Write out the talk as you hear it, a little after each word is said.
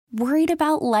Worried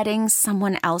about letting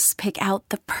someone else pick out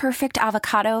the perfect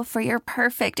avocado for your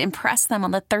perfect impress them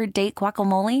on the third date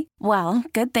guacamole? Well,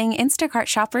 good thing Instacart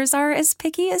shoppers are as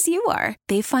picky as you are.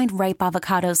 They find ripe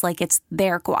avocados like it's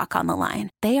their guac on the line.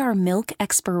 They are milk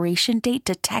expiration date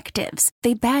detectives.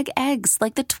 They bag eggs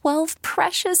like the 12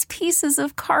 precious pieces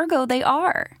of cargo they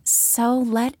are. So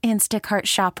let Instacart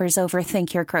shoppers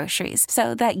overthink your groceries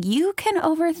so that you can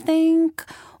overthink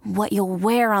what you'll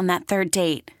wear on that third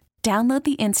date. Download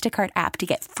the Instacart app to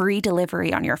get free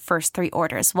delivery on your first 3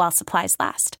 orders while supplies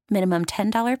last. Minimum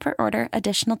 $10 per order.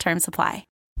 Additional terms apply.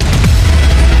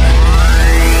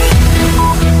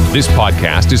 This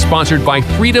podcast is sponsored by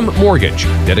Freedom Mortgage,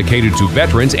 dedicated to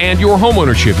veterans and your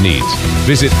homeownership needs.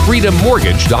 Visit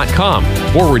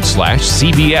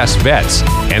freedommortgage.com/CBS Vets.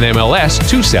 NMLS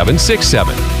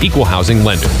 2767. Equal housing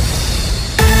lender.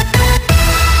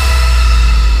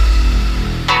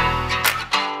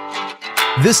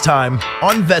 This time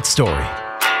on Vet Story.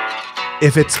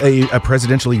 If it's a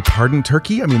presidentially pardoned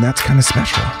turkey, I mean, that's kind of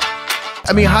special.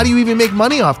 I mean, how do you even make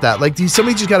money off that? Like,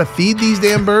 somebody just got to feed these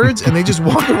damn birds and they just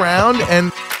walk around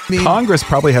and... Congress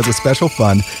probably has a special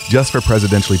fund just for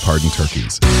presidentially pardoned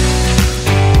turkeys.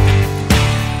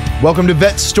 Welcome to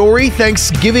Vet Story,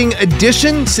 Thanksgiving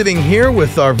edition. Sitting here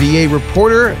with our VA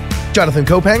reporter, Jonathan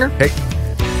Kopanger. Hey.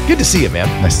 Good to see you, man.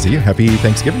 Nice to see you. Happy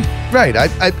Thanksgiving. Right.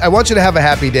 I want you to have a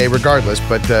happy day regardless,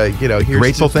 but, here's...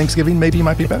 Grateful Thanksgiving maybe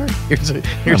might be better.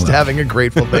 Here's to having a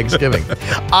grateful Thanksgiving.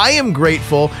 I am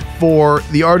grateful for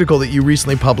the article that you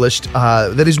recently published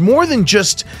that is more than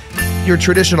just your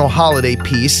traditional holiday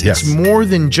piece. Yes. It's more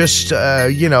than just,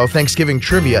 Thanksgiving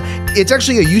trivia. It's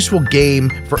actually a useful game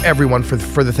for everyone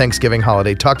for the Thanksgiving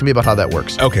holiday. Talk to me about how that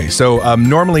works. Okay, so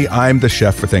normally I'm the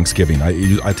chef for Thanksgiving.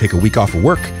 I take a week off of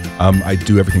work. I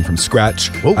do everything from scratch.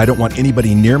 Whoa. I don't want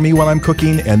anybody near me while I'm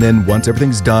cooking, and then once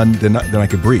everything's done, then I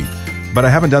could breathe. But I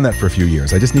haven't done that for a few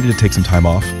years. I just needed to take some time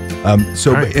off.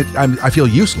 Right. I feel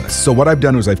useless. So what I've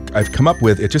done is I've come up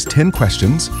with just 10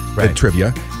 questions, right,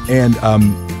 trivia, and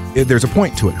there's a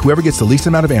point to it. Whoever gets the least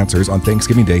amount of answers on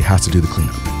Thanksgiving Day has to do the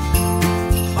cleanup.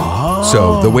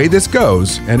 So the way this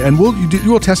goes, and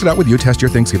we'll test it out with you, test your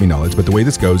Thanksgiving knowledge, but the way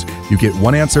this goes, you get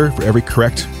 1 answer for every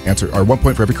correct answer, or 1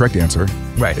 point for every correct answer.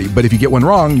 Right. But if you get one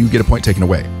wrong, you get a point taken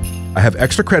away. I have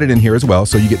extra credit in here as well,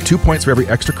 so you get 2 points for every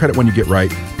extra credit when you get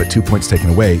right, but 2 points taken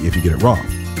away if you get it wrong.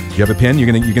 Do you have a pen?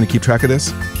 You're gonna keep track of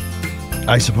this?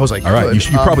 I suppose I could. All right, you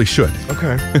probably should.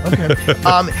 Okay.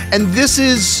 And this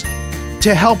is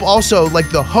to help also, like,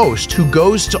 the host who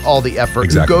goes to all the effort,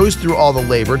 exactly, who goes through all the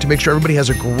labor to make sure everybody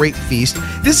has a great feast.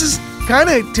 This is kind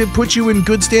of to put you in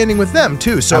good standing with them,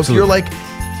 too. So Absolutely. If you're like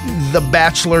the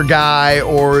bachelor guy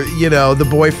or, the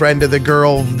boyfriend of the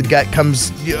girl that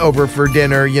comes over for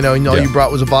dinner, all you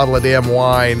brought was a bottle of damn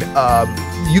wine,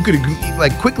 you could,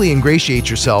 quickly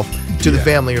ingratiate yourself to the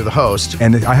family or the host.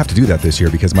 And I have to do that this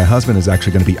year because my husband is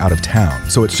actually going to be out of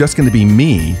town. So it's just going to be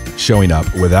me showing up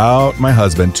without my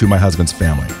husband to my husband's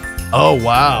family. Oh,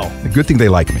 wow. A good thing they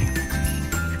like me.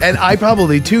 And I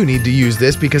probably, too, need to use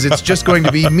this because it's just going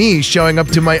to be me showing up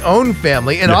to my own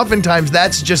family. And oftentimes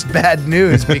that's just bad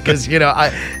news because,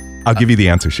 I'll give you the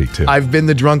answer sheet, too. I've been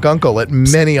the drunk uncle at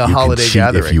many a holiday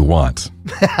gathering. If you want.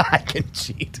 I can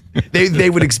cheat. They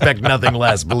would expect nothing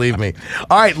less, believe me.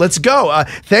 All right, let's go.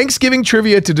 Thanksgiving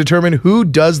trivia to determine who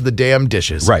does the damn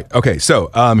dishes. Right. Okay,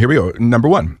 so here we go. Number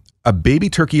 1. A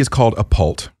baby turkey is called a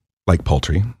poult, like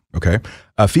poultry. Okay.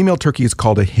 A female turkey is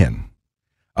called a hen.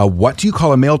 What do you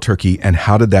call a male turkey, and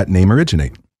how did that name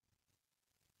originate?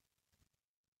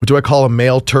 What do I call a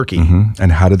male turkey? Mm-hmm.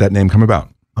 And how did that name come about?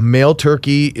 A male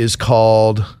turkey is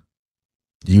called...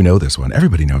 You know this one.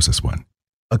 Everybody knows this one.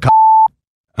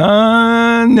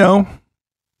 No.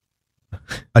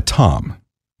 A tom.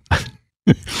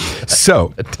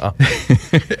 So, a tom.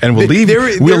 And we'll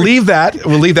leave that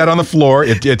on the floor.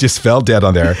 It just fell dead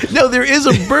on there. No, there is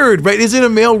a bird, right? Is it a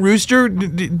male rooster?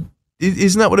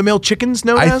 Isn't that what a male chicken's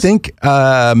known as? I think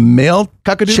male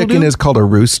chicken is called a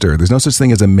rooster. There's no such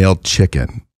thing as a male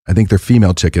chicken. I think they're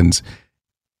female chickens.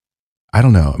 I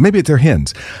don't know. Maybe they're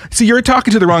hens. See, you're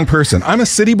talking to the wrong person. I'm a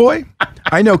city boy.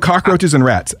 I know cockroaches and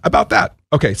rats. About that.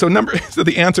 Okay, so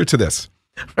the answer to this.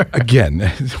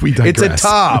 Again, we digress. It's a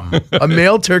tom. A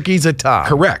male turkey's a tom.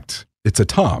 Correct. It's a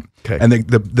tom. Okay. And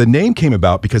the name came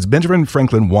about because Benjamin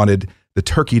Franklin wanted the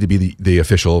turkey to be the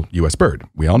official U.S. bird.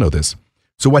 We all know this.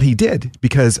 So what he did,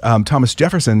 because Thomas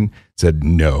Jefferson said,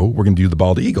 no, we're going to do the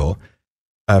bald eagle,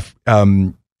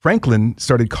 Franklin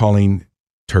started calling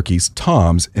turkeys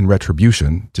toms in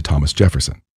retribution to Thomas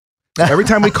Jefferson. Every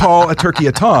time we call a turkey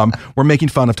a tom, we're making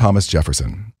fun of Thomas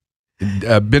Jefferson.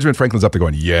 Benjamin Franklin's up there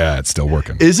going, yeah, it's still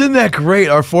working. Isn't that great?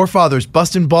 Our forefathers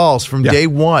busting balls from day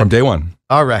one. From day one.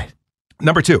 All right.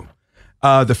 Number 2.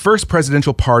 The first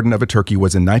presidential pardon of a turkey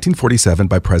was in 1947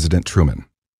 by President Truman.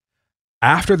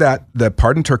 After that, the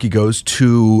pardoned turkey goes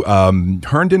to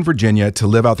Herndon, Virginia to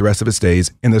live out the rest of his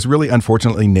days in this really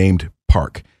unfortunately named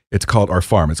park. It's called our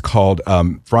farm. It's called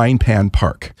Frying Pan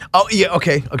Park. Oh, yeah.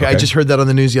 Okay. I just heard that on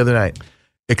the news the other night.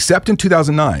 Except in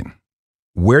 2009.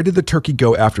 Where did the turkey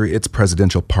go after its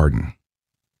presidential pardon?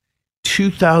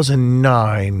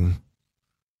 2009.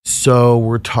 So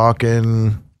we're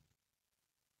talking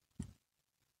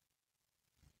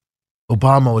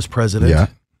Obama was president. Yeah.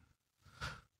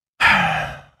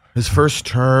 His first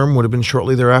term would have been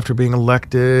shortly thereafter being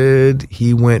elected.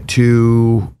 He went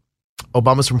to,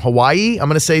 Obama's from Hawaii. I'm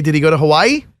going to say, did he go to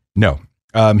Hawaii? No.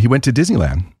 He went to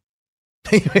Disneyland.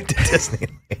 He went to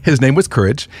Disneyland. His name was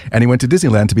Courage, and he went to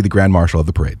Disneyland to be the Grand Marshal of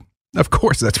the parade. Of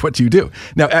course, that's what you do.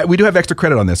 Now, we do have extra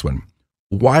credit on this one.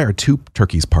 Why are 2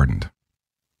 turkeys pardoned?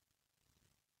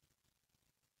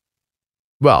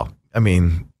 Well, I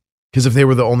mean, because if they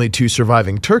were the only 2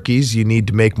 surviving turkeys, you need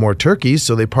to make more turkeys.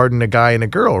 So they pardoned a guy and a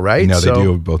girl, right? No, they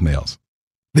do both males.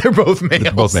 They're both males.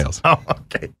 They're both males. Oh,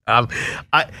 okay. I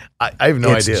have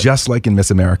no idea. It's just like in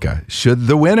Miss America. Should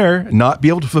the winner not be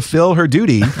able to fulfill her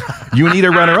duty, you need a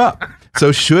runner-up.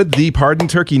 So should the pardoned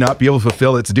turkey not be able to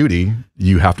fulfill its duty,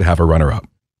 you have to have a runner-up.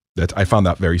 I found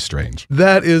that very strange.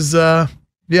 That is, yeah.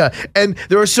 And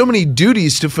there are so many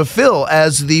duties to fulfill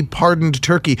as the pardoned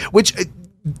turkey, which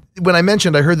when I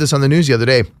heard this on the news the other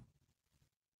day,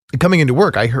 coming into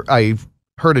work, I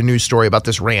heard a news story about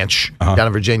this ranch down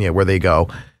in Virginia where they go.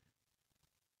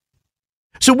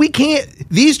 So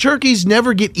these turkeys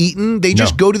never get eaten. They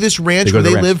just go to this ranch where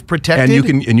they live protected.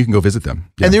 And you can go visit them.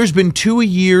 Yeah. And there's been 2 a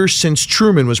year since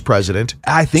Truman was president.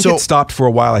 I think it stopped for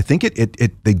a while. I think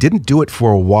they didn't do it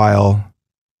for a while.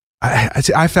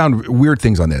 I found weird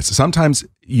things on this. Sometimes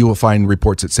you will find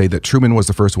reports that say that Truman was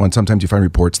the first one. Sometimes you find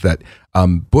reports that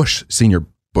Bush Sr.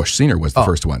 was the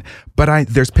first one. But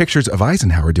there's pictures of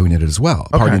Eisenhower doing it as well,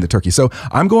 pardoning the turkey. So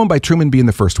I'm going by Truman being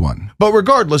the first one. But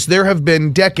regardless, there have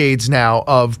been decades now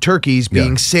of turkeys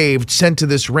being saved, sent to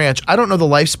this ranch. I don't know the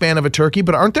lifespan of a turkey,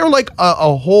 but aren't there like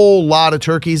a whole lot of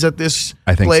turkeys at this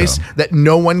place that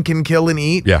no one can kill and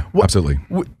eat? Yeah, absolutely.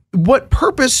 What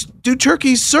purpose do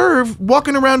turkeys serve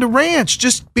walking around a ranch,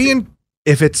 just being...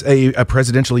 If it's a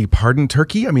presidentially pardoned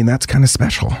turkey, I mean, that's kind of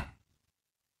special.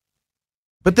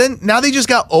 But then now they just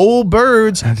got old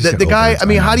birds. The guy, I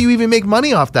mean, how do you even make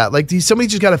money off that? Like, somebody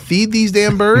just got to feed these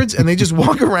damn birds and they just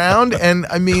walk around. And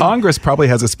I mean, Congress probably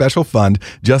has a special fund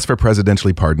just for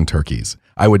presidentially pardoned turkeys.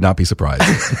 I would not be surprised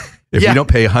if you don't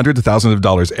pay hundreds of thousands of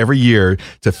dollars every year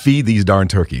to feed these darn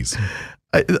turkeys.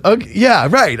 Yeah,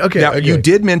 right. Okay. Now, you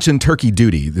did mention turkey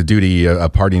duty, the duty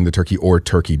of pardoning the turkey or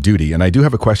turkey duty. And I do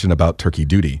have a question about turkey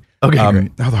duty. Okay.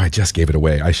 Although I just gave it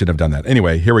away. I shouldn't have done that.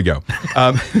 Anyway, here we go.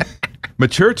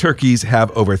 Mature turkeys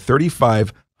have over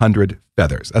 3,500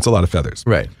 feathers. That's a lot of feathers.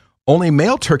 Right. Only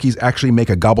male turkeys actually make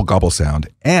a gobble gobble sound,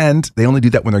 and they only do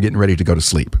that when they're getting ready to go to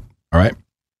sleep. All right.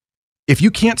 If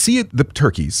you can't see the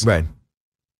turkeys, right,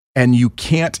 and you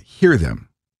can't hear them,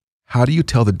 how do you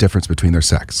tell the difference between their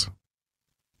sex?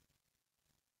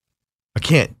 I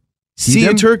can't see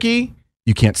a turkey.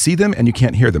 You can't see them and you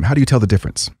can't hear them. How do you tell the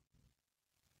difference?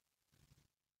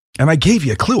 And I gave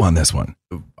you a clue on this one.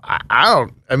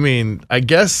 I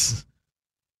guess,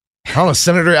 I don't know,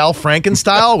 Senator Al Franken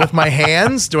style with my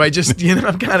hands. Do I just,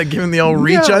 I'm kind of giving the old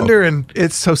reach under and.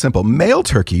 It's so simple. Male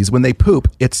turkeys, when they poop,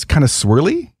 it's kind of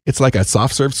swirly. It's like a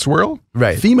soft serve swirl.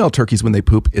 Right. Female turkeys, when they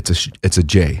poop, it's a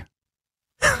J.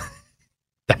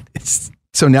 That is.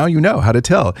 So now you know how to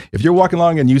tell. If you're walking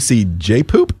along and you see J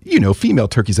poop, female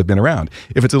turkeys have been around.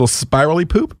 If it's a little spirally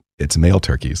poop, it's male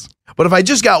turkeys. But if I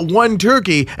just got one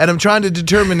turkey and I'm trying to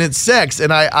determine its sex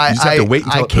and I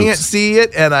can't see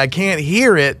it and I can't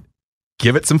hear it,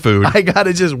 give it some food. I got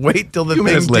to just wait till the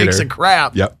thing takes a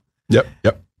crap. Yep.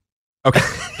 Okay,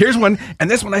 here's one. And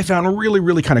this one I found really,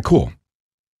 really kind of cool.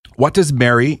 What does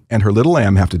Mary and her little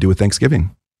lamb have to do with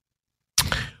Thanksgiving?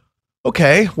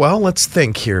 Okay, well, let's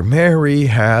think here. Mary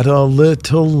had a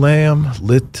little lamb,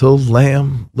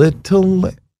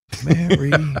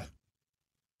 Mary.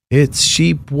 Its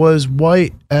sheep was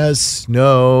white as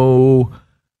snow.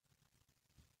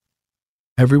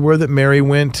 Everywhere that Mary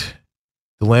went,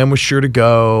 the lamb was sure to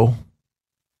go.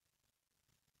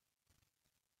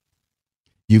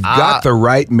 You've got the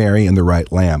right Mary and the right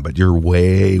lamb, but you're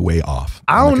way, way off.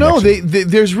 I don't know.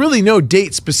 There's really no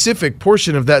date-specific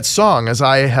portion of that song, as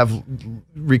I have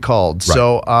recalled. Right.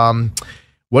 So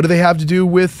what do they have to do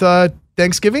with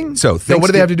Thanksgiving? So what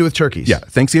do they have to do with turkeys? Yeah,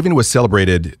 Thanksgiving was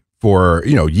celebrated for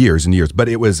years and years. But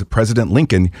it was President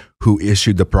Lincoln who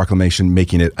issued the proclamation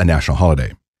making it a national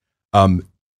holiday.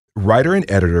 Writer and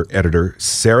editor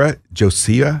Sarah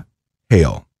Josiah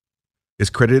Hale is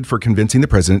credited for convincing the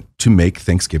president to make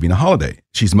Thanksgiving a holiday.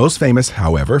 She's most famous,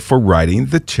 however, for writing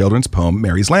the children's poem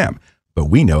Mary's Lamb, but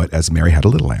we know it as Mary Had a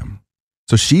Little Lamb.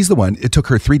 So she's the one. It took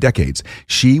her 3 decades.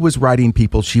 She was writing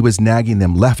people. She was nagging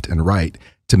them left and right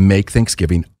to make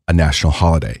Thanksgiving a national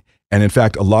holiday. And in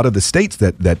fact, a lot of the states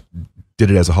that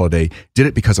did it as a holiday did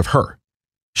it because of her.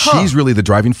 She's really the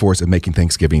driving force of making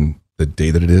Thanksgiving the day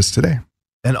that it is today.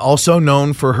 And also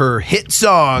known for her hit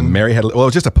song. Mary Had, well, it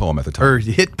was just a poem at the time. Her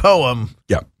hit poem.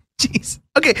 Yeah. Jeez.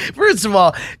 Okay, first of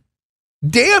all,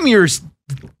 damn your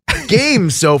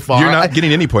game so far. You're not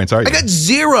getting any points, are you? I got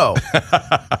 0.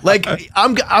 Like,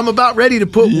 I'm about ready to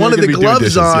put one of the gloves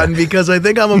dishes, on because I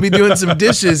think I'm going to be doing some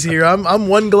dishes here. I'm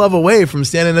one glove away from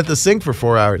standing at the sink for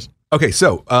 4 hours. Okay,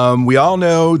 so we all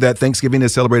know that Thanksgiving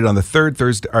is celebrated on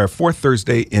the fourth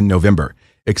Thursday in November,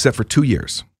 except for 2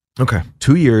 years. Okay.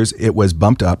 2 years, it was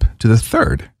bumped up to the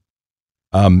 3rd.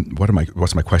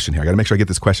 What's my question here? I got to make sure I get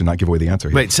this question, not give away the answer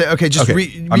here. Wait,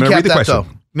 recap I'm gonna read the that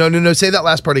question. though. No, say that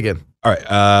last part again. All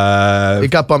right.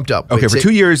 It got bumped up. Okay, for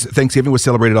 2 years, Thanksgiving was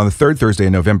celebrated on the 3rd Thursday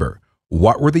in November.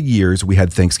 What were the years we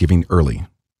had Thanksgiving early?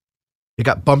 It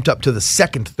got bumped up to the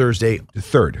 2nd Thursday. The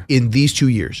 3rd. In these 2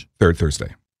 years. 3rd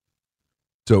Thursday.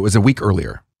 So it was a week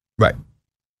earlier. Right.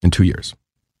 In 2 years.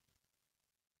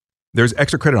 There's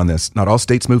extra credit on this. Not all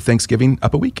states move Thanksgiving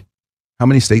up a week. How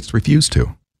many states refuse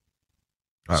to?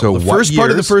 So the first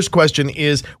part of the first question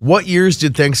is, what years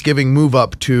did Thanksgiving move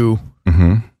up to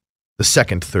the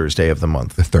 2nd Thursday of the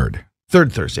month? The 3rd.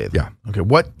 3rd Thursday. Yeah. Okay.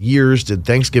 What years did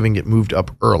Thanksgiving get moved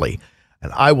up early?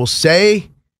 And I will say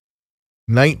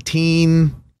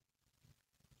 19...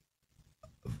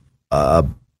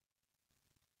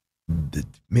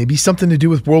 maybe something to do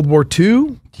with World War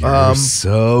II. You're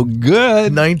so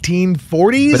good.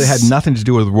 1940s. But it had nothing to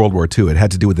do with World War II. It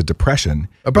had to do with the Depression.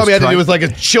 It probably had to do with like a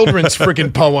children's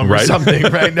freaking poem or something,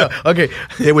 right? No, okay.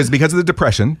 It was because of the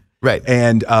Depression. Right.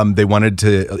 And they wanted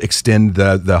to extend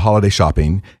the holiday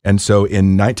shopping. And so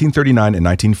in 1939 and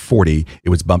 1940, it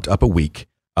was bumped up a week.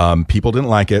 People didn't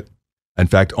like it. In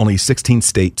fact, only 16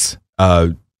 states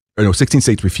 16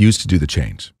 states refused to do the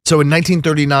change. So in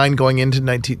 1939 going into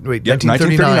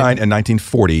 1939 and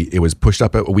 1940, it was pushed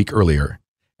up a week earlier,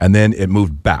 and then it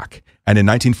moved back. And in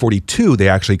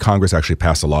 1942, Congress actually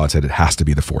passed a law and said it has to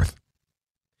be the 4th.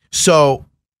 So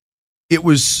it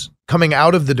was coming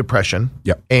out of the Depression.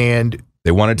 Yep. And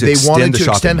they wanted to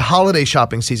extend holiday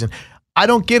shopping season. I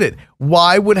don't get it.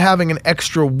 Why would having an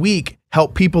extra week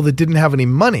help people that didn't have any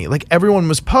money? Like, everyone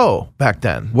was po back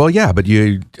then. Well, yeah, but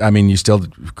you still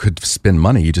could spend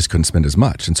money. You just couldn't spend as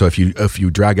much. And so if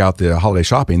you drag out the holiday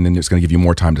shopping, then it's going to give you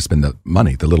more time to spend the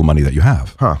little money that you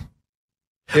have. Huh.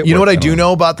 You know what I do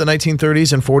know about the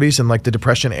 1930s and 40s and like the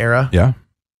Depression era? Yeah.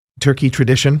 Turkey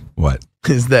tradition? What?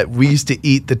 Is that we used to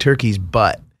eat the turkey's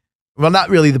butt. Well, not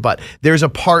really the butt. There's a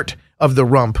part of the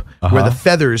rump where the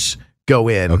feathers go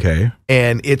in. Okay.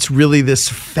 And it's really this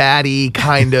fatty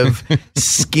kind of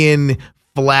skin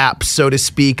flap, so to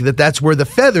speak, that's where the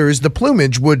feathers, the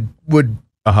plumage would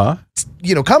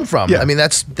come from. Yeah. I mean,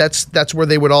 that's where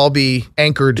they would all be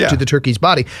anchored to the turkey's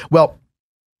body. Well,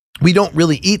 we don't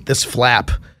really eat this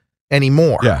flap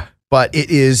anymore. Yeah. But it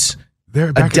is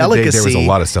a delicacy. In the day, there was a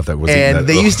lot of stuff that was eaten. And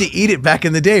they used to eat it back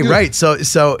in the day, right?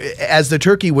 So as the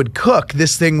turkey would cook,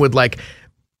 this thing would like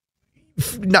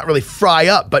not really fry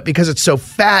up, but because it's so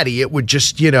fatty, it would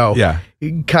just,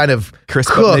 kind of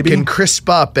cook and crisp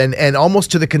up and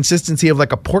almost to the consistency of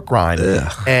like a pork rind.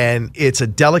 Ugh. And it's a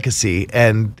delicacy,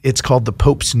 and it's called the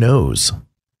Pope's nose.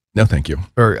 No, thank you.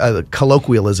 Or a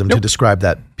colloquialism to describe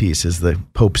that piece is the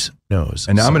Pope's nose.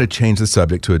 And now I'm going to change the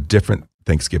subject to a different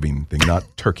Thanksgiving thing, not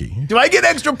turkey. Do I get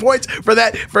extra points for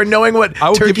that, for knowing what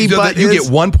turkey butt is? You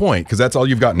get 1 point because that's all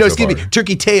you've gotten. No, excuse me,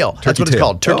 turkey tail. That's what it's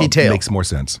called, turkey tail. Makes more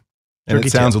sense. And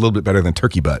it sounds a little bit better than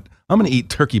turkey butt. I'm going to eat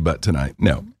turkey butt tonight.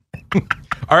 No.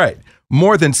 All right.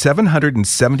 More than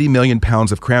 770 million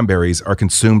pounds of cranberries are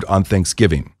consumed on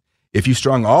Thanksgiving. If you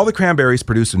strung all the cranberries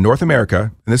produced in North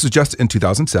America, and this was just in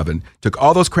 2007, took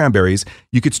all those cranberries,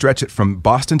 you could stretch it from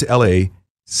Boston to LA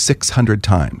 600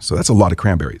 times. So that's a lot of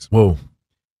cranberries. Whoa.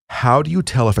 How do you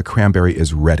tell if a cranberry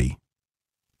is ready?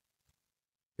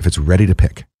 If it's ready to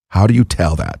pick, how do you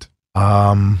tell that?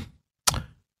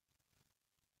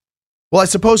 Well, I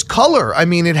suppose color. I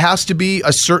mean, it has to be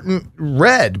a certain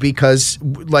red because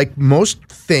like most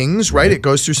things, right? It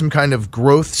goes through some kind of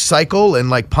growth cycle, and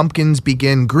like pumpkins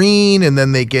begin green and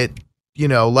then they get,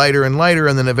 lighter and lighter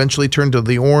and then eventually turn to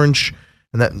the orange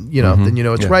and that then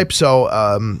it's ripe. So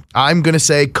I'm gonna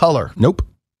say color. Nope.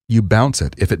 You bounce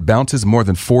it. If it bounces more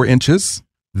than 4 inches,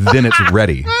 then it's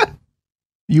ready.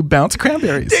 You bounce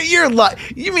cranberries.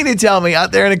 You mean to tell me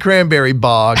out there in a cranberry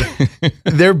bog,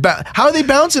 how are they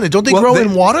bouncing it? Don't they grow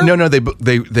in water? No. They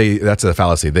that's a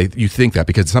fallacy. You think that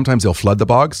because sometimes they'll flood the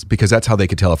bogs because that's how they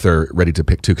could tell if they're ready to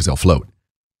pick too because they'll float.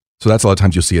 So that's a lot of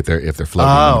times you'll see it there if they're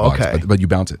floating in the bogs. Okay. But you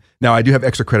bounce it. Now I do have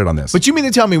extra credit on this. But you mean to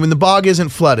tell me when the bog isn't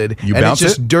flooded and it's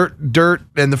just dirt,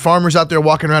 and the farmer's out there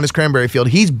walking around his cranberry field,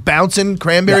 he's bouncing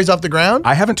cranberries off the ground?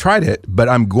 I haven't tried it, but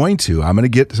I'm going to. I'm going to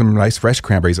get some nice fresh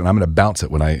cranberries and I'm going to bounce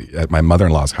it at my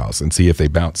mother-in-law's house and see if they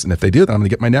bounce. And if they do, then I'm going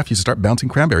to get my nephews to start bouncing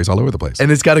cranberries all over the place.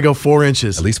 And it's got to go 4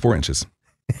 inches. At least 4 inches.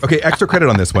 Okay, extra credit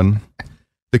on this one.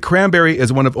 The cranberry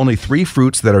is one of only 3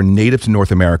 fruits that are native to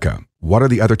North America. What are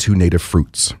the other 2 native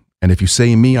fruits? And if you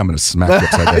say me, I'm going to smack you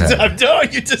upside the head. I'm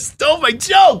doing. You just stole my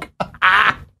joke.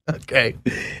 Okay.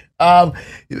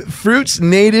 Fruits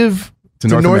native to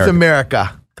North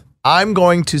America. I'm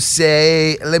going to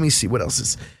say, let me see, what else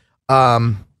is?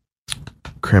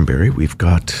 Cranberry, we've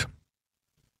got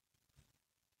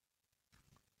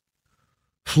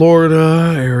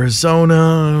Florida,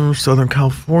 Arizona, Southern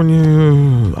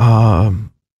California.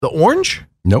 The orange?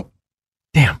 Nope.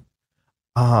 Damn.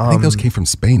 I think those came from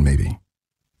Spain, maybe.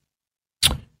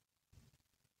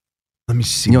 Let me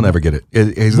see. You'll never get it.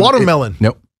 Watermelon.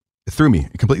 Nope. It threw me.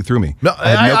 It completely threw me. No,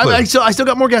 I still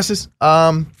got more guesses.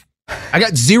 I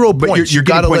got 0 points. But you're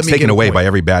getting points taken away by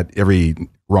every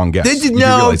wrong guess.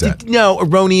 No,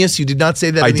 erroneous. You did not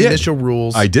say that in the initial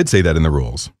rules. I did say that in the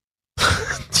rules.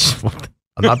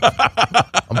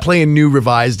 I'm playing new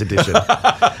revised edition.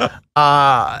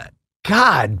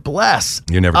 God bless.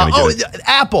 You're never going to get it.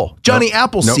 Apple. Johnny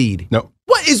Appleseed. No.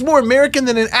 What is more American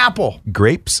than an apple?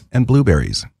 Grapes and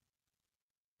blueberries.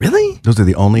 Really? Those are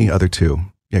the only other 2.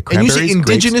 Yeah, cranberries, and you say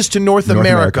indigenous to North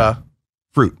America.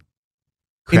 Fruit.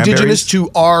 Indigenous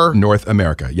to our North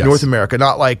America, yes. North America,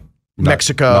 not like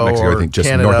Mexico, not Mexico, or I think just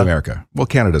Canada. North America. Well,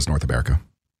 Canada's North America.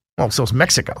 Well, so is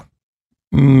Mexico.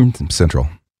 Central.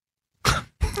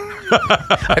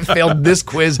 I failed this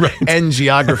quiz and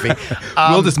geography.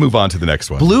 We'll just move on to the next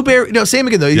one. Blueberry. No, same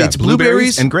again though. Yeah, it's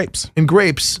blueberries and grapes. And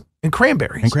grapes. And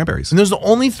cranberries. And those are the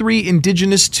only 3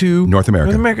 indigenous to North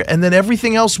America. And then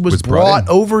everything else was brought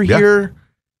over here.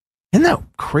 Isn't that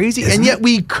crazy? And yet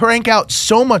we crank out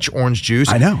so much orange juice.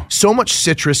 I know. So much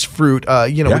citrus fruit.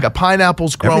 We got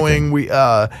pineapples growing. Everything. We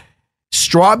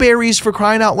strawberries, for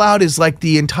crying out loud, is like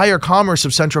the entire commerce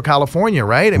of Central California,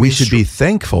 right? We should be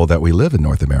thankful that we live in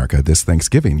North America this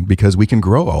Thanksgiving because we can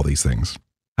grow all these things.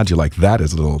 How'd you like that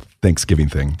as a little Thanksgiving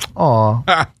thing?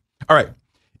 Aw. All right.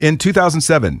 In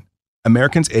 2007,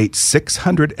 Americans ate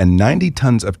 690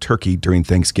 tons of turkey during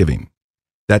Thanksgiving.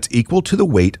 That's equal to the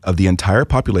weight of the entire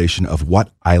population of what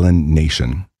island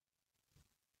nation?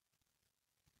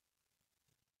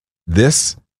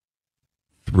 This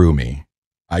threw me.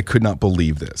 I could not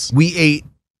believe this. We ate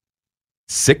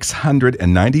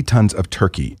 690 tons of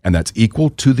turkey, and that's equal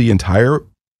to the entire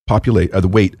the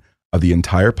weight of the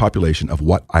entire population of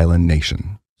what island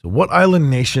nation? So what island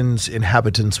nation's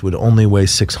inhabitants would only weigh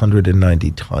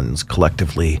 690 tons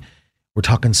collectively? We're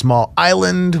talking small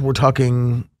island. We're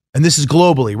talking, and this is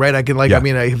globally, right? I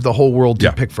have the whole world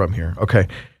to pick from here. Okay.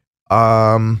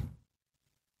 How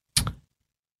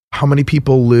many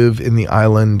people live in the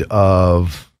island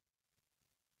of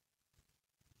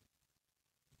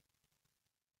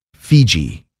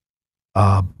Fiji?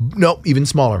 Nope, even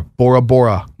smaller. Bora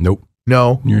Bora. Nope.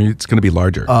 No. It's going to be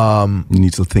larger. You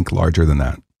need to think larger than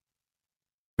that.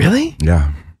 Really?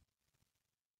 Yeah.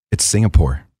 It's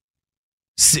Singapore.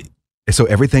 So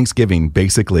every Thanksgiving,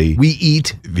 basically, we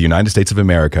eat. The United States of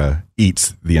America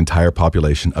eats the entire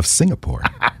population of Singapore.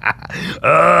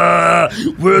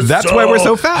 That's why we're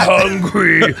so fat.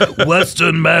 Hungry.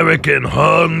 Western American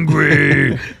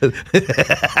hungry.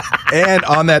 And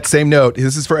on that same note,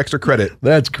 this is for extra credit.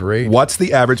 That's great. What's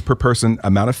the average per person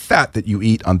amount of fat that you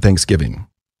eat on Thanksgiving?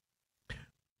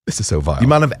 This is so vile. The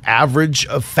amount of average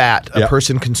of fat a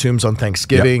person consumes on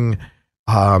Thanksgiving.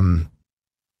 Can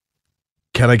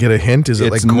I get a hint? Is it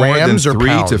like grams or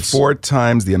pounds? 3 to 4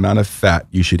 times the amount of fat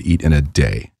you should eat in a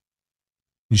day.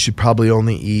 You should probably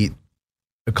only eat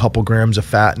a couple grams of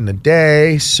fat in a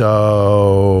day.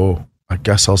 So I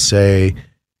guess I'll say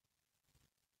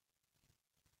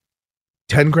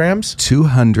 10 grams?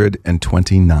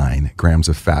 229 grams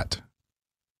of fat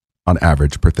on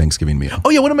average per Thanksgiving meal.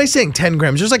 Oh yeah, what am I saying? 10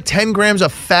 grams. There's like 10 grams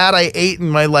of fat I ate in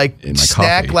my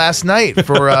snack coffee last night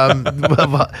for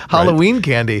Halloween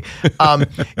candy.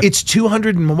 It's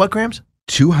 200 and what grams?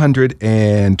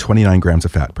 229 grams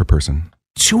of fat per person.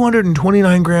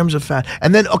 229 grams of fat.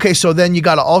 And then, okay, so then you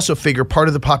got to also figure part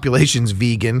of the population's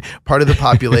vegan, part of the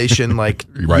population, like,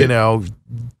 Right. you know,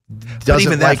 But doesn't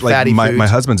even like that, like fatty foods. my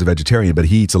husband's a vegetarian, but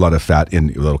he eats a lot of fat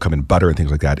it'll come in butter and things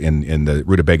like that in the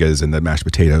rutabagas and the mashed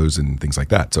potatoes and things like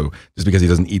that. So just because he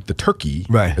doesn't eat the turkey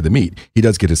Right. or the meat, he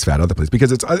does get his fat other place because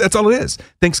that's all it is.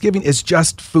 Thanksgiving is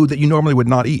just food that you normally would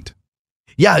not eat.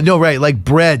 Yeah, no, right. Like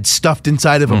bread stuffed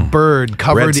inside of a bird,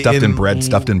 covered Bread stuffed in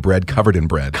bread, covered in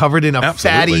bread. covered in a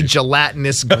Absolutely. fatty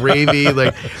gelatinous gravy,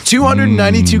 like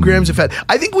 292 grams of fat.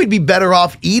 I think we'd be better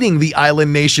off eating the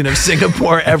island nation of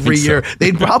Singapore every year.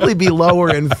 They'd probably be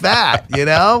lower in fat, you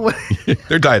know?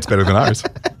 Their diet's better than ours.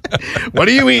 What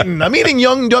are you eating? I'm eating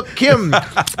Young Duck Kim.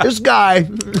 This guy,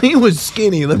 he was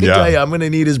skinny. Let me Yeah. tell you, I'm going to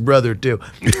need his brother too.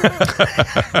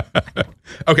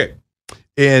 Okay.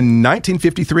 In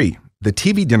 1953, the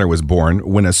TV dinner was born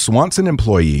when a Swanson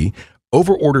employee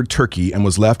overordered turkey and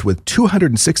was left with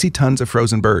 260 tons of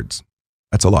frozen birds.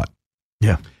 That's a lot.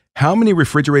 Yeah. How many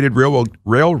refrigerated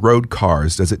railroad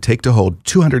cars does it take to hold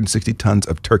 260 tons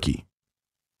of turkey?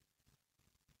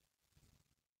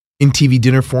 In TV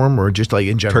dinner form or just like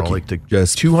in general? Turkey. Like the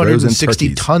Just 260 frozen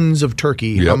turkeys. tons of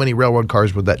turkey. How Yep. many railroad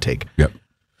cars would that take? Yep.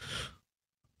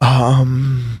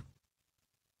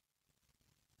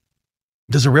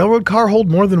 Does a railroad car hold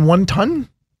more than 1 ton?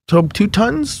 So 2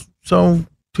 tons? So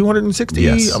 260?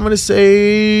 Yes. I'm going to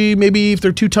say maybe if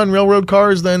they're 2-ton railroad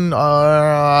cars, then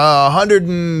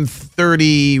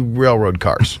 130 railroad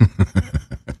cars.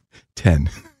 10.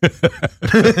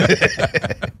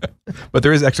 But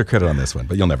there is extra credit on this one,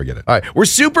 but you'll never get it. All right. We're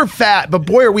super fat, but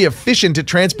boy, are we efficient at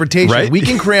transportation. Right? We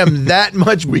can cram that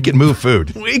much. We can move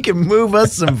food. We can move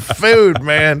us some food,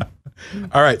 man.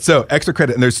 All right, so extra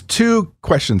credit. And there's 2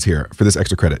 questions here for this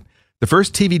extra credit. The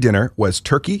first TV dinner was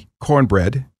turkey,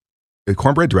 cornbread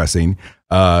dressing,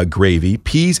 gravy,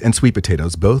 peas, and sweet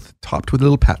potatoes, both topped with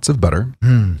little pats of butter.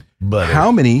 Butter.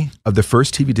 How many of the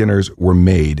first TV dinners were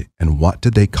made and what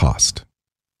did they cost?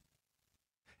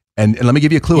 And let me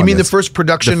give you a clue You on mean this. the first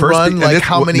production run? and Like this-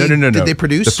 how many no. did they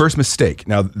produce? The first mistake.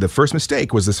 Now, the first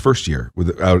mistake was this first year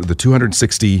with out of the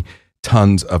 260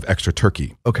 tons of extra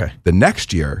turkey. Okay. The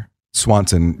next year,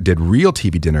 Swanson did real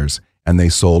TV dinners and they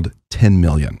sold 10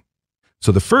 million.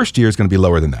 So the first year is going to be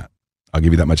lower than that. I'll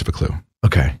give you that much of a clue.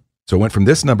 Okay. So it went from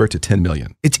this number to 10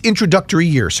 million. It's introductory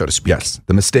year, so to speak. Yes,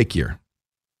 the mistake year.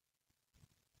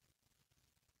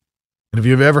 And if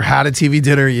you've ever had a TV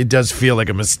dinner, it does feel like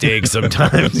a mistake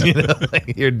sometimes. You know,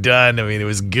 like you're done. I mean, it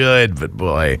was good, but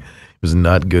boy, it was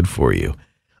not good for you.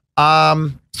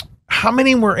 How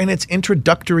many were in its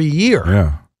introductory year?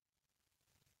 Yeah.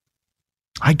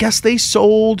 I guess they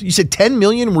sold, you said 10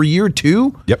 million were year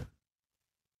 2? Yep.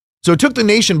 So it took the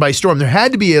nation by storm. There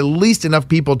had to be at least enough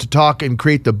people to talk and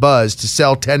create the buzz to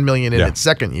sell 10 million in Yeah. its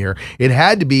second year. It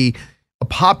had to be a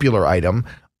popular item.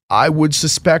 I would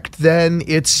suspect then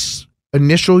its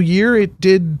initial year, it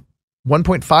did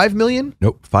 1.5 million.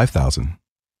 Nope, 5,000.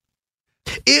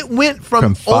 It went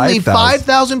from From only 5,000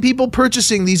 5,000 people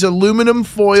purchasing these aluminum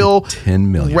foil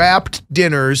 10 million. wrapped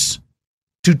dinners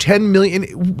to 10 million.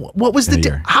 What was In a the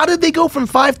year. how did they go from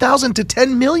 5,000 to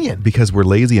 10 million? Because we're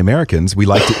lazy Americans, we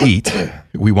like to eat.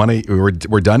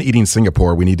 We're done eating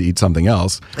Singapore. We need to eat something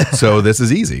else. So this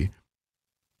is easy.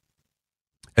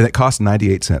 And it cost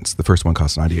 98 cents. The first one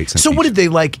cost 98 cents. So what each. did they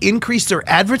like increase their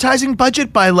advertising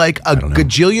budget by like a don't know.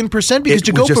 gajillion percent? Because It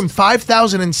to was go just- from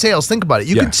 5,000 in sales, think about it.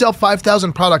 You Yeah. could sell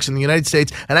 5,000 products in the United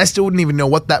States and I still wouldn't even know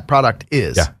what that product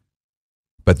is. Yeah.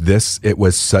 But it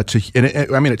was such a, and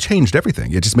it changed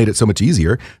everything. It just made it so much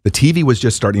easier. The TV was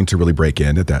just starting to really break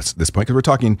in at this point because we're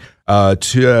talking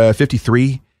to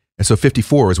 53. And so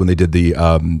 54 was when they did the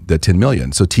 10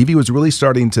 million. So TV was really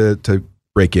starting to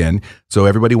break in. So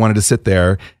everybody wanted to sit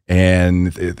there,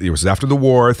 and it was after the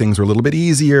war. Things were a little bit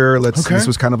easier. This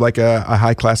was kind of like a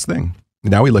high class thing.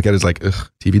 Now we look at it as like, ugh,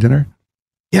 TV dinner.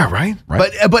 Yeah, right.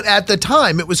 Right. But at the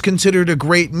time, it was considered a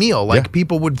great meal. Like Yeah.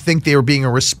 people would think they were being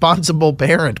a responsible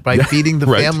parent by feeding the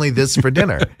right. family this for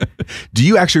dinner. Do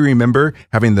you actually remember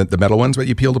having the metal ones where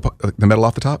you peeled the metal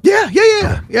off the top?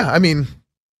 Yeah. I mean,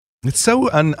 It's so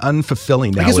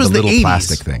unfulfilling now guess it with was a the little 80s.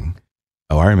 plastic thing.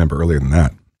 Oh, I remember earlier than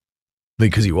that.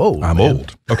 because you old. I'm man.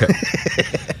 old. Okay.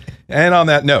 And on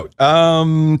that note,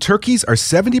 turkeys are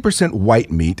 70% white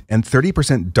meat and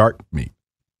 30% dark meat.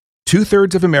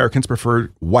 2/3 of Americans prefer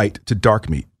white to dark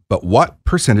meat. But what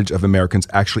percentage of Americans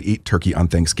actually eat turkey on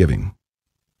Thanksgiving?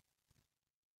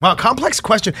 Wow, complex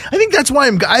question. I think that's why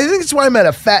I'm at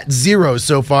a fat 0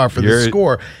 so far for the You're-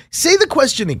 score. Say the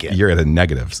question again. You're at a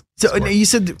negative. So score. you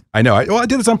said I know. I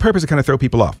did this on purpose to kind of throw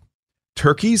people off.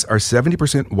 Turkeys are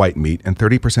 70% white meat and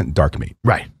 30% dark meat.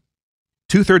 right.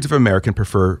 2/3 of Americans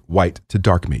prefer white to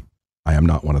dark meat. I am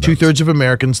not one of those. 2/3 of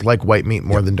Americans like white meat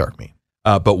more than dark meat.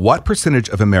 But what percentage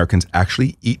of Americans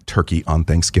actually eat turkey on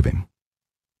Thanksgiving?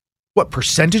 What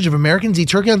percentage of Americans eat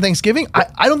turkey on Thanksgiving?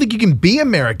 I don't think you can be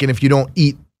American if you don't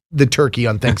eat the turkey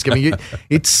on Thanksgiving.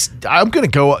 I'm going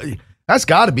to go, that's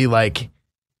got to be like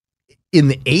in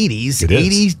the 80s,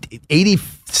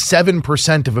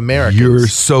 87% of Americans. You're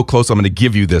so close. I'm going to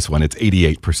give you this one. It's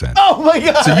 88%. Oh my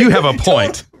God. So you have a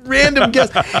point. Random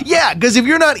guess. Yeah, because if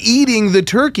you're not eating the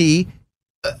turkey,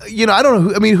 I don't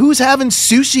know. Who's having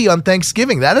sushi on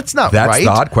Thanksgiving? That's right. That's the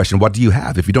odd question. What do you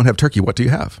have? If you don't have turkey, what do you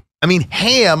have?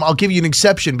 Ham, I'll give you an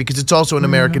exception because it's also an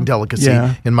American delicacy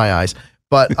in my eyes.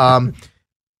 But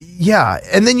yeah.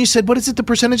 And then you said, what is it? The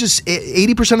percentages?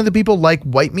 80% of the people like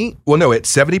white meat? Well, no,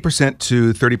 it's 70%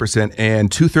 to 30%,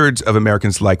 and 2/3 of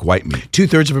Americans like white meat.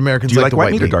 2/3 of Americans do you like like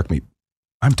white meat or dark meat?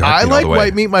 I'm dark meat. I like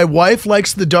white meat. My wife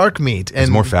likes the dark meat. And there's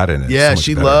more fat in it. Yeah,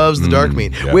 she loves the dark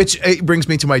meat, which brings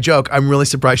me to my joke. I'm really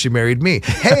surprised she married me.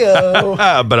 Hey-o,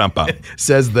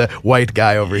 says the white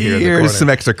guy over here in the corner. Here's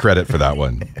some extra credit for that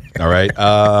one. All right.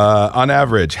 On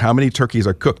average, how many turkeys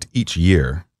are cooked each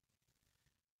year?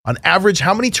 On average,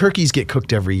 how many turkeys get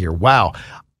cooked every year? Wow.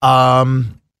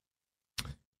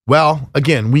 Well,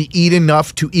 again, we eat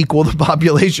enough to equal the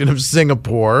population of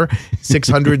Singapore,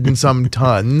 600 and some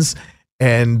tons.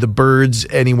 And the birds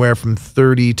anywhere from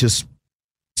 30 to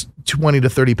 20 to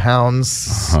 30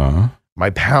 pounds. Uh-huh. My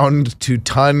pound to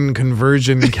ton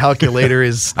conversion calculator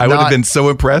is I would have been so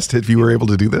impressed if you were able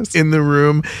to do this. In the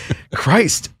room.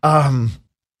 Christ.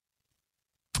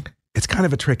 It's kind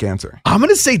of a trick answer. I'm going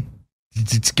to say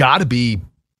it's got to be.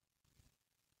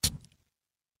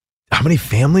 How many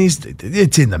families?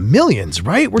 It's in the millions,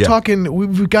 right? We're talking,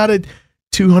 we've got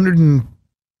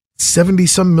 270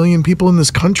 some million people in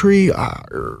this country.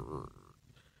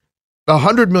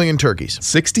 100 million turkeys.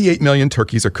 68 million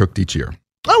turkeys are cooked each year.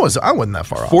 I wasn't that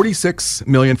far off. 46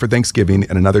 million for Thanksgiving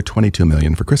and another 22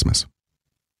 million for Christmas.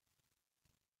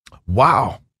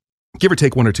 Wow. Give or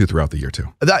take 1 or 2 throughout the year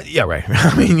too. Yeah, right.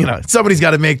 Somebody's got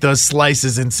to make those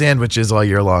slices and sandwiches all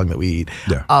year long that we eat.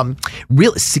 Yeah.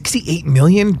 Really, 68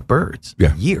 million birds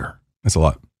a year. That's a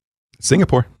lot.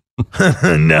 Singapore.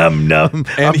 Num.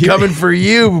 I'm coming for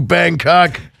you,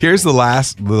 Bangkok. Here's the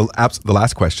last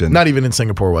question. Not even in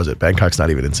Singapore, was it? Bangkok's not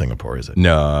even in Singapore, is it?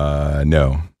 No.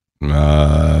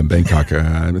 Bangkok.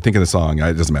 I'm thinking of the song.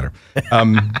 It doesn't matter.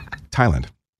 Thailand.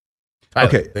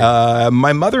 Okay.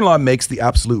 My mother-in-law makes the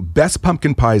absolute best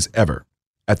pumpkin pies ever.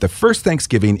 At the first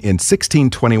Thanksgiving in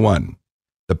 1621,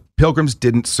 the Pilgrims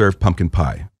didn't serve pumpkin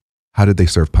pie. How did they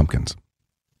serve pumpkins?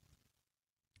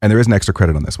 And there is an extra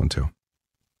credit on this one too.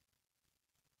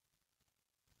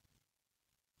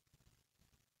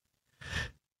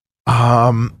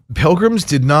 Pilgrims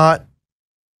did not.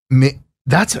 My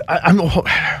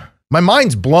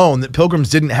mind's blown that Pilgrims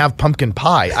didn't have pumpkin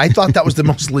pie. I thought that was the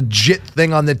most legit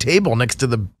thing on the table next to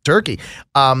the turkey.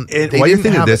 While you're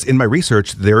thinking of this, in my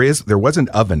research, there was an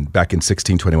oven back in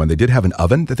 1621. They did have an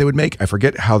oven that they would make. I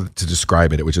forget how to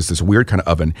describe it. It was just this weird kind of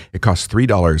oven. It cost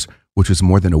 $3, which was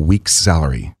more than a week's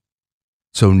salary.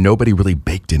 So nobody really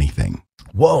baked anything.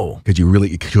 Whoa. Because you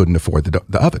really couldn't afford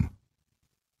the oven.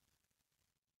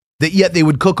 Yet they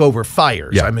would cook over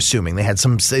fires. Yeah. I'm assuming they had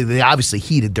they obviously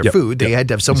heated their food. They had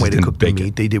to have some way to cook the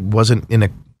meat. It wasn't in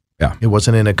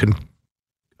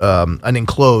an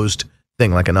enclosed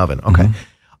thing like an oven. Okay.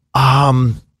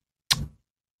 Mm-hmm.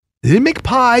 They didn't make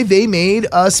pie. They made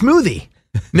a smoothie.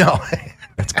 No.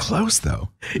 That's close though.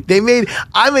 They made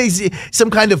some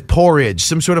kind of porridge,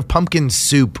 some sort of pumpkin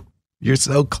soup. You're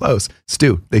so close.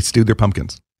 Stew. They stewed their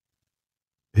pumpkins.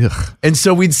 Ugh. And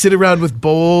so we'd sit around with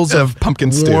bowls of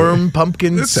pumpkin stew. Warm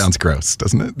pumpkins. That sounds gross,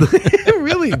 doesn't it?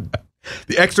 Really?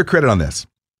 The extra credit on this.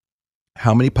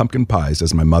 How many pumpkin pies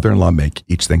does my mother-in-law make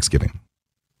each Thanksgiving?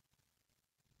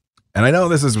 And I know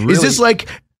this is really... Is this like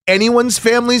anyone's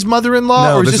family's mother-in-law?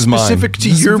 No, or is this specific to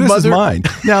your mother? This is mine.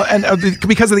 Now, and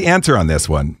because of the answer on this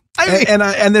one.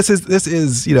 And this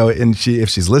is, and if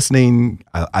she's listening,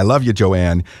 I love you,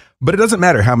 Joanne. But it doesn't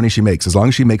matter how many she makes, as long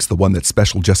as she makes the one that's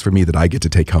special just for me that I get to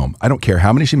take home. I don't care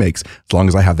how many she makes, as long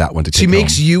as I have that one to take home. She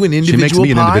makes you an individual pie? She makes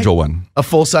me an individual one. A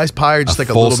full-size pie or just like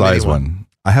a little full-size one?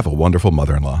 I have a wonderful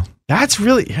mother-in-law. That's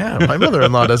really, my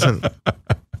mother-in-law doesn't.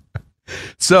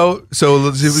 So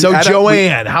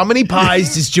Joanne, how many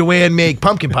pies does Joanne make?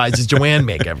 Pumpkin pies does Joanne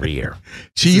make every year?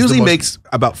 She usually makes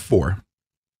about 4.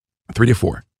 3 to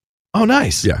 4. Oh,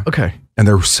 nice. Yeah. Okay. And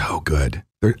they're so good.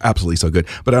 They're absolutely so good.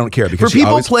 But I don't care because for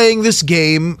people playing this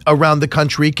game around the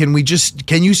country, can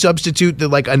you substitute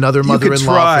another mother-in-law? You could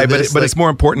try, for this? but it's more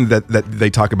important that they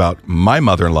talk about my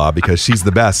mother-in-law because she's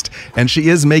the best, and she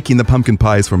is making the pumpkin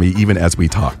pies for me even as we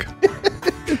talk.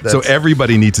 So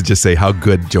everybody needs to just say how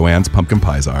good Joanne's pumpkin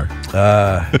pies are.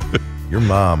 Your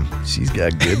mom, she's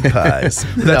got good pies.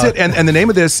 That's it. And the name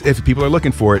of this, if people are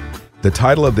looking for it, the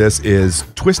title of this is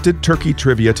Twisted Turkey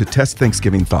Trivia to Test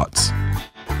Thanksgiving Thoughts.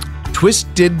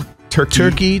 Twisted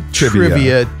Turkey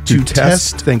Trivia to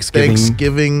Test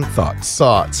Thanksgiving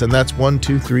Thoughts. And that's 1,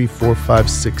 2, 3, 4, 5,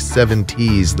 6, 7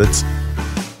 T's.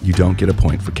 You don't get a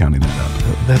point for counting that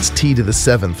up. That's T to the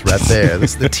 7th right there.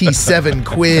 That's the T7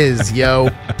 quiz, yo.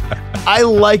 I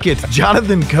like it.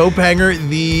 Jonathan Kopanger,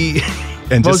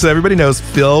 And just so everybody knows,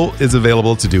 Phil is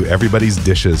available to do everybody's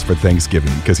dishes for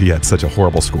Thanksgiving because he had such a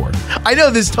horrible score. I know,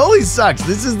 this totally sucks.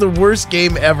 This is the worst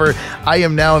game ever. I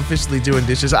am now officially doing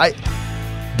dishes.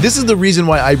 This is the reason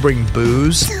why I bring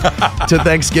booze to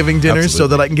Thanksgiving dinners so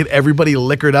that I can get everybody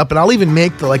liquored up. And I'll even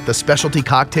make the specialty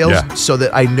cocktails so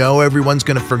that I know everyone's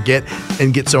going to forget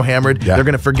and get so hammered. They're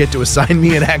going to forget to assign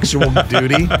me an actual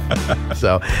duty.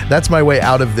 So that's my way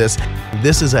out of this.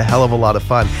 This is a hell of a lot of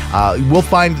fun. We'll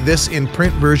find this in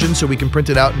print version so we can print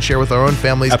it out and share with our own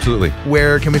families. Absolutely.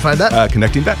 Where can we find that?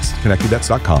 Connecting Vets,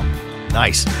 connectingvets.com.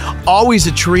 Nice. Always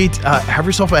a treat. Have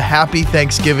yourself a happy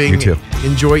Thanksgiving. You too.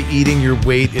 Enjoy eating your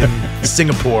weight in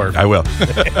Singapore. I will.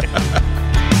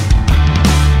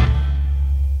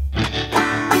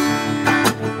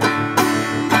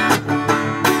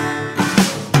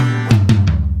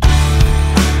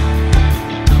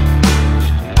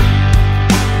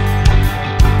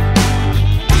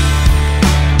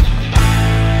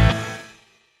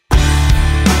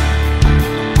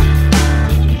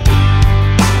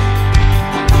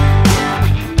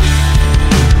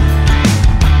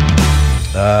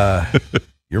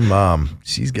 Your mom,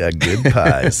 she's got good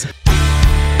pies.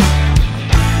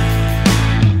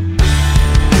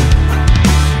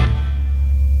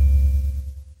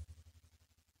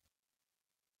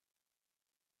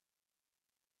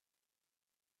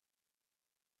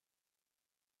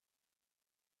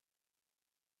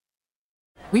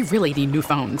 We really need new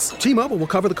phones. T-Mobile will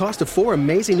cover the cost of 4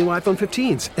 amazing new iPhone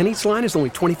 15s, and each line is only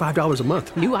 $25 a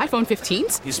month. New iPhone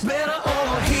 15s? It's better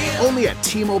over here. Only at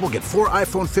T-Mobile, get 4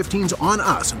 iPhone 15s on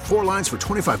us and 4 lines for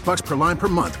 $25 per line per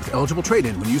month with eligible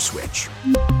trade-in when you switch.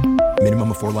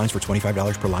 Minimum of 4 lines for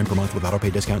 $25 per line per month with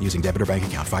autopay discount using debit or bank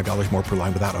account. $5 more per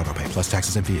line without autopay, plus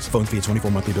taxes and fees. Phone fee at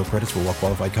 24 monthly bill credits for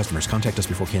well-qualified customers. Contact us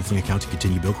before canceling account to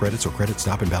continue bill credits or credit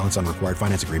stop and balance on required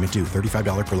finance agreement due.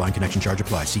 $35 per line connection charge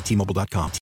applies. See T-Mobile.com.